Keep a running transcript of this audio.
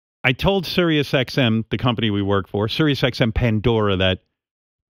I told SiriusXM, the company we work for, SiriusXM Pandora, that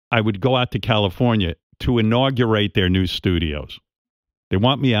I would go out to California to inaugurate their new studios. They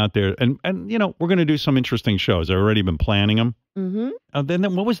want me out there, and you know, we're going to do some interesting shows. I've already been planning them. Mm-hmm.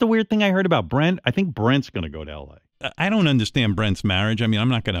 Then what was the weird thing I heard about Brent? I think Brent's going to go to L.A. I don't understand Brent's marriage. I mean, I'm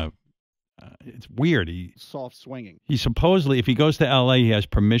not going to. It's weird. Soft swinging. He supposedly, if he goes to L.A., he has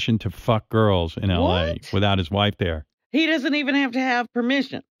permission to fuck girls in L.A. without his wife there. He doesn't even have to have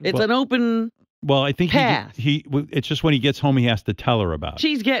permission. It's an open. Well, I think path. It's just when he gets home, he has to tell her about it.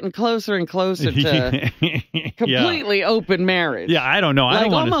 She's getting closer and closer to completely open marriage. Yeah, I don't know. I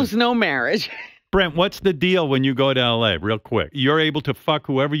don't almost no marriage. Brent, what's the deal when you go to L.A. real quick? You're able to fuck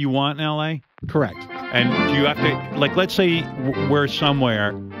whoever you want in L.A.? Correct. And do you have to, like, let's say we're somewhere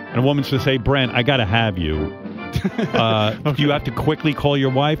and a woman says, hey, Brent, I got to have you. Do you have to quickly call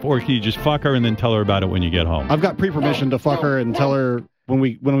your wife, or can you just fuck her and then tell her about it when you get home? I've got pre-permission to fuck her and tell her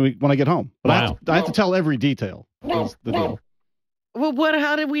when I get home. But I have to tell every detail. Is the deal. Well,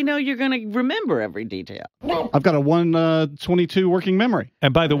 how do we know you're going to remember every detail? I've got a 1/22 working memory.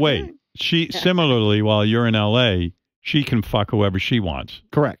 And by the way, she similarly, while you're in L.A., she can fuck whoever she wants.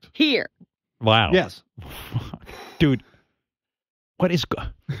 Correct. Here. Wow. Yes. Dude, what is...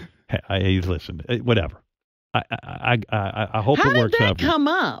 Hey, listen, whatever. I hope it works out. How did that come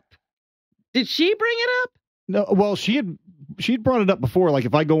up? Did she bring it up? No, well, she'd brought it up before. Like,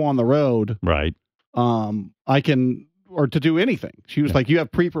 if I go on the road, right? I can, or to do anything. She was like, "You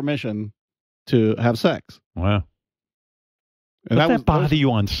have pre-permission to have sex." Wow. And does that bother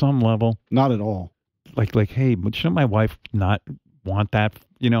you on some level? Not at all. Like, hey, shouldn't my wife not want that?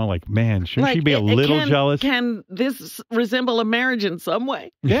 You know, like, man, shouldn't she be a little jealous? Can this resemble a marriage in some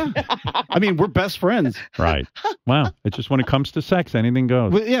way? Yeah. I mean, we're best friends. Right. Wow. It's just when it comes to sex, anything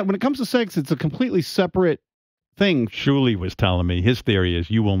goes. Well, yeah, when it comes to sex, it's a completely separate thing. Shuli was telling me his theory is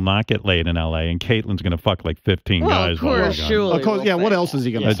you will not get laid in L.A. and Caitlin's going to fuck like 15 guys. Of course, Shuli. Yeah, what else is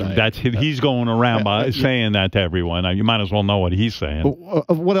he going to say? He's going around saying that to everyone. You might as well know what he's saying.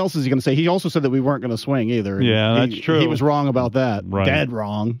 What else is he going to say? He also said that we weren't going to swing either. Yeah, that's true. He was wrong about that. Right. Dead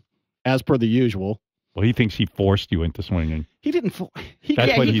wrong, as per the usual. Well, he thinks he forced you into swinging. He didn't. He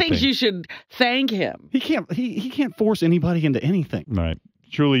thinks you should thank him. He can't. He can't force anybody into anything. Right.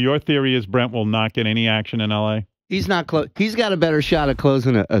 Shuli, your theory is Brent will not get any action in L.A.? He's not close. He's got a better shot at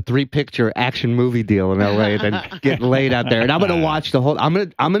closing a 3-picture action movie deal in L.A. than getting laid out there. And I'm going to watch the whole. I'm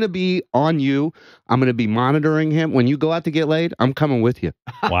going to be on you. I'm going to be monitoring him. When you go out to get laid, I'm coming with you.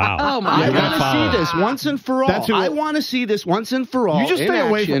 Wow. Oh my! I want to see this once and for all. I want to see this once and for all. You just stay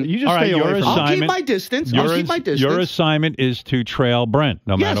away from. You just stay away from. I'll keep my distance. Your assignment is to trail Brent,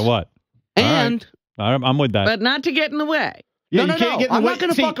 no matter what. And I'm with that. But not to get in the way. Yeah, no. I'm not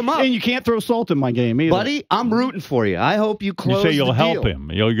going to fuck him up. And you can't throw salt in my game either. Buddy, I'm rooting for you. I hope you close. You say you'll the help deal.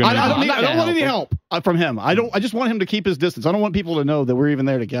 him. I don't want any help from him. I just want him to keep his distance. I don't want people to know that we're even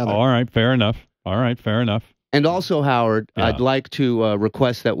there together. All right, fair enough. And also, Howard, I'd like to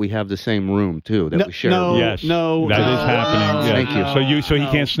request that we have the same room too. We share. Yes, that is happening. Thank you. So he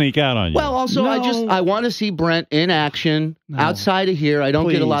can't sneak out on you. Well, also, I want to see Brent in action outside of here. I don't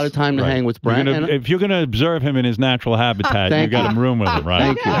get a lot of time to hang with Brent. If you're going to observe him in his natural habitat, you got him room with him,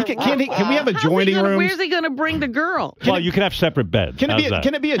 right? Thank you. Can we have adjoining rooms? Where's he going to bring the girl? Well, you could have separate beds. Can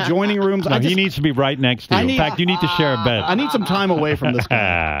it be adjoining rooms? No, he needs to be right next to you. In fact, you need to share a bed. I need some time away from this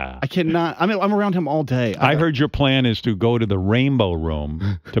guy. I cannot. I'm around him all day. I heard your plan is to go to the Rainbow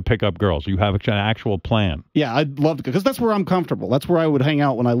Room to pick up girls. You have an actual plan. Yeah, I'd love to, because that's where I'm comfortable. That's where I would hang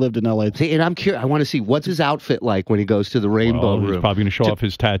out when I lived in L.A. See, and I'm curious. I want to see what's his outfit like when he goes to the Rainbow Room. He's probably going to show off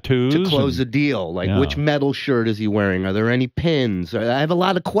his tattoos to close the deal. Like, which metal shirt is he wearing? Are there any pins? I have a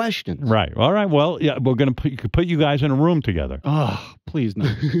lot of questions. Right. All right. Well, yeah, we're going to put you guys in a room together. Oh, please no.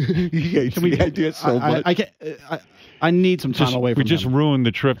 Can we do it so much? I need some time away from We just ruined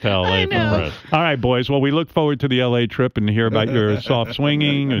the trip to L.A. for Brett. All right, boys. Well, we look forward to the L.A. trip and hear about your soft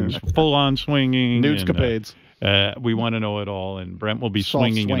swinging and full-on swinging. Nudescapades. We want to know it all, and Brent will be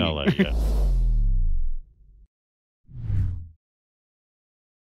swinging in L.A. Yeah.